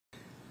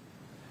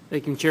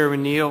Thank you,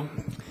 Chairman Neal.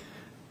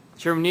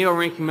 Chairman Neal,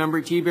 Ranking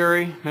Member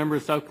Teaberry, Member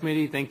of the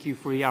Subcommittee, thank you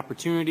for the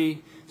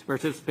opportunity to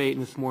participate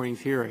in this morning's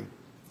hearing.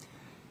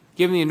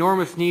 Given the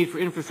enormous need for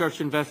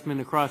infrastructure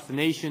investment across the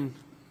nation,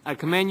 I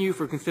commend you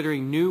for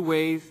considering new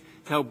ways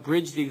to help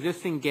bridge the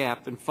existing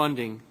gap in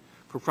funding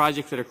for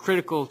projects that are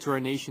critical to our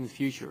nation's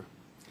future.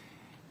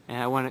 And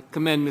I want to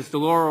commend Ms.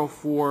 DeLauro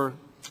for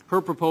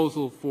her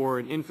proposal for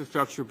an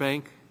infrastructure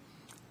bank.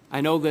 I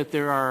know that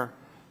there are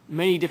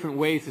many different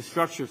ways to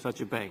structure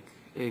such a bank,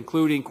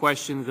 including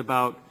questions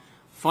about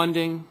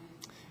funding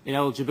and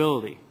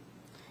eligibility.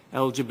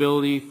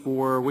 Eligibility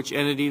for which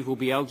entities will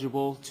be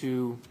eligible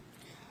to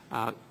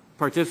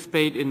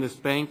participate in this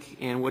bank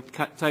and what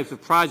types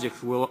of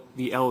projects will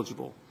be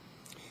eligible.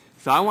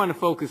 So I want to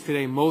focus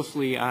today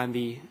mostly on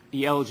the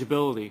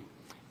eligibility.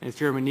 As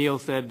Chairman Neal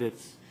said,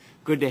 it's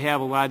good to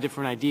have a lot of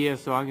different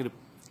ideas, so I'm going to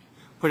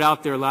put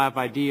out there a lot of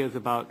ideas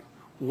about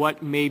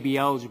what may be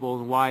eligible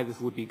and why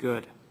this would be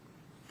good.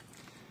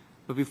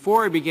 But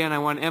before I begin, I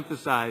want to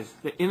emphasize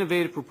that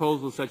innovative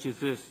proposals such as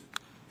this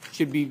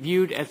should be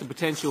viewed as a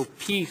potential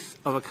piece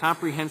of a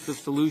comprehensive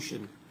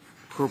solution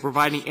for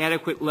providing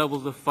adequate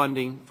levels of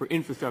funding for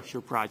infrastructure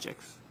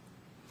projects.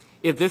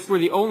 If this were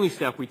the only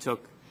step we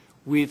took,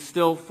 we'd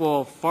still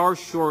fall far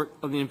short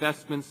of the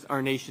investments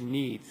our nation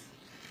needs.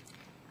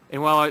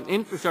 And while an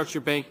infrastructure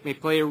bank may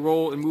play a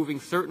role in moving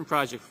certain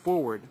projects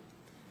forward,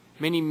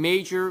 many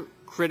major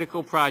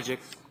critical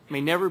projects may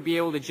never be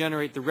able to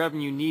generate the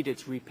revenue needed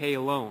to repay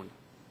a loan.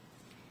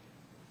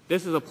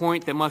 This is a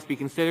point that must be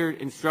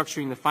considered in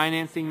structuring the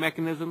financing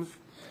mechanisms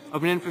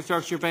of an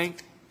infrastructure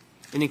bank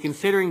and in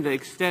considering the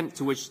extent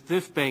to which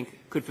this bank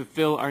could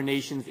fulfill our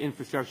nation's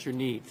infrastructure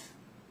needs.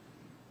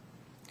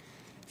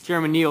 As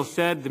Chairman Neal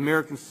said, the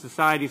American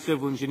Society of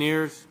Civil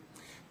Engineers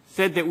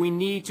said that we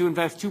need to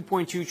invest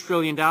 $2.2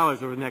 trillion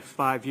over the next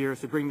 5 years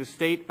to bring the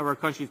state of our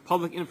country's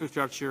public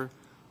infrastructure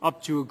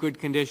up to a good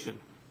condition.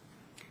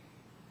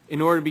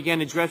 In order to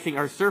begin addressing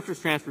our surface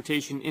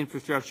transportation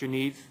infrastructure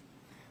needs,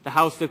 the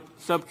House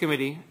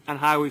Subcommittee on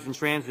Highways and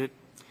Transit,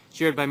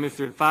 chaired by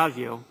Mr.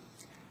 DeFazio,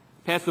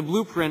 passed the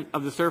blueprint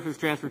of the Surface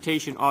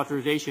Transportation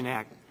Authorization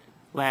Act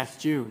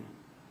last June.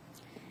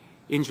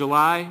 In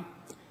July,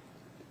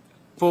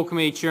 Full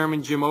Committee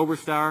Chairman Jim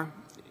Oberstar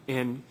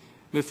and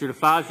Mr.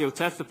 DeFazio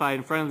testified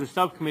in front of the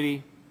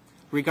subcommittee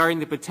regarding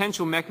the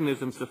potential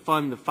mechanisms to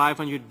fund the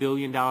 $500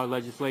 billion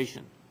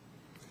legislation.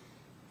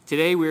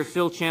 Today, we are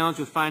still challenged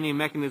with finding a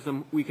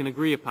mechanism we can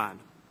agree upon.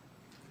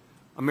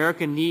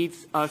 America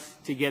needs us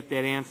to get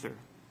that answer.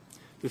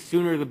 The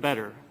sooner the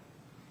better,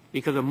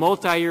 because a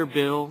multi-year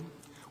bill,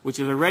 which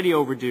is already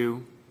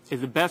overdue,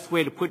 is the best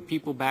way to put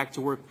people back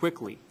to work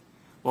quickly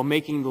while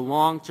making the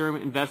long-term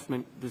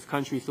investment this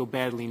country so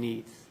badly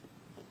needs.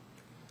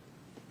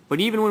 But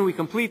even when we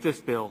complete this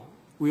bill,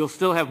 we will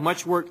still have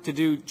much work to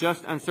do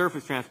just on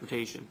surface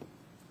transportation.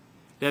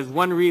 That is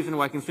one reason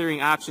why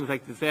considering options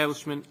like the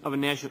establishment of a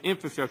national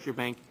infrastructure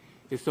bank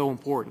is so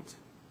important.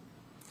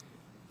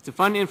 To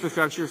fund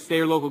infrastructure, state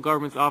or local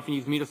governments often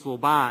use municipal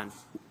bonds,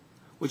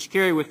 which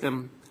carry with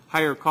them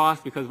higher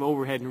costs because of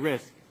overhead and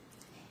risk,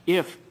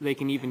 if they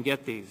can even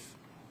get these.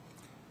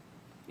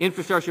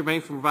 Infrastructure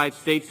banks can provide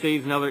state,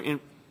 cities, and other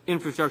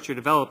infrastructure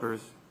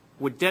developers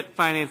with debt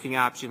financing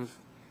options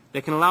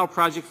that can allow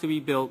projects to be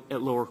built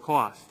at lower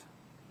cost.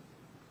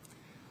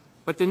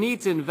 But the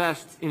need to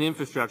invest in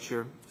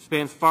infrastructure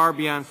spans far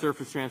beyond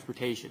surface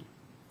transportation.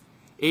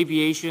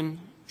 Aviation,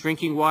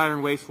 drinking water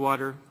and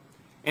wastewater,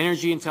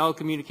 energy and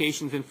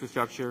telecommunications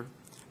infrastructure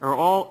are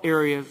all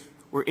areas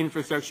where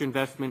infrastructure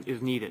investment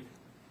is needed.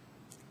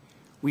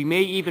 We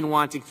may even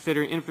want to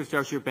consider an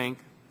infrastructure bank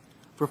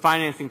for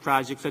financing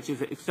projects such as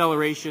the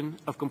acceleration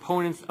of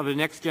components of the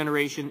next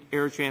generation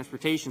air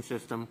transportation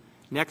system,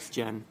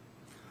 NextGen,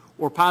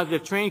 or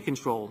positive train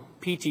control,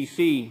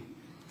 PTC,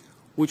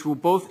 which will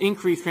both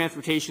increase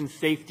transportation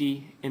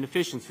safety and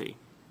efficiency.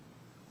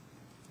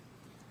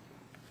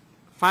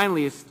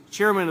 Finally, as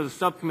chairman of the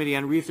Subcommittee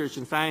on Research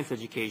and Science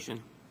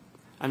Education,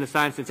 on the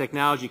Science and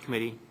Technology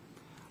Committee,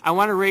 I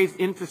want to raise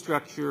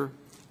infrastructure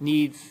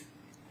needs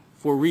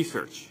for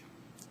research.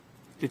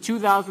 The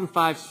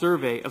 2005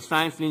 survey of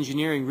science and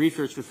engineering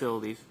research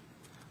facilities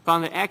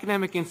found that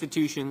academic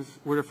institutions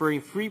were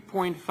deferring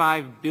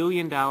 $3.5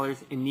 billion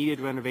in needed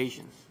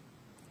renovations.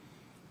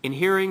 In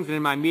hearings and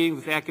in my meetings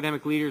with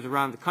academic leaders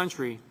around the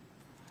country,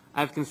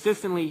 I've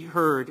consistently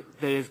heard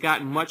that it has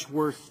gotten much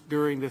worse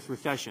during this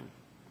recession.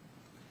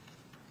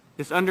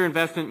 This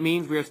underinvestment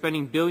means we are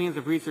spending billions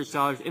of research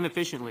dollars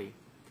inefficiently.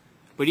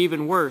 But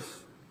even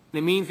worse,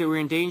 it means that we're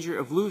in danger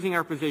of losing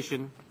our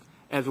position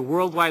as a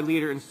worldwide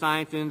leader in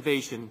science and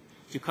innovation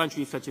to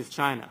countries such as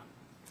China.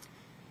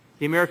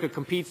 The America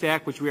Competes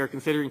Act, which we are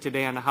considering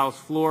today on the House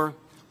floor,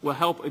 will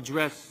help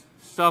address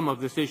some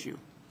of this issue.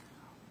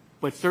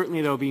 But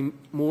certainly there will be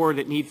more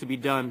that needs to be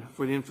done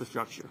for the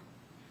infrastructure.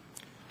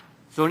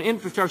 So an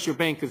infrastructure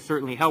bank could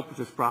certainly help with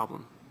this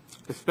problem,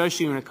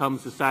 especially when it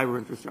comes to cyber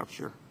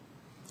infrastructure.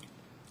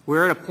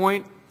 We're at a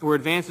point where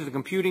advances in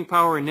computing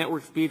power and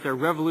network speeds are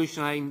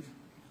revolutionizing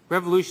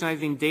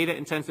revolutionizing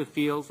data-intensive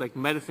fields like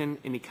medicine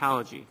and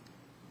ecology.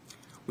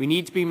 We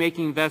need to be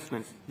making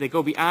investments that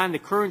go beyond the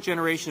current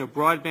generation of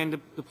broadband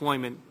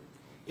deployment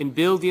and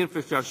build the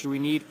infrastructure we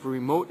need for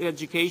remote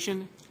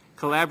education,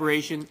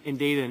 collaboration, and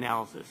data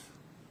analysis.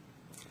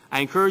 I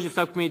encourage the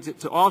subcommittee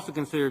to also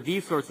consider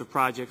these sorts of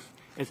projects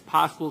as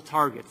possible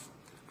targets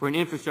for an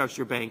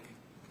infrastructure bank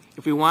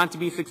if we want to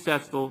be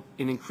successful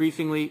in an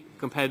increasingly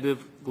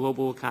competitive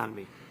global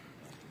economy.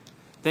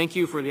 Thank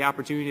you for the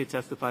opportunity to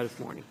testify this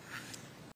morning.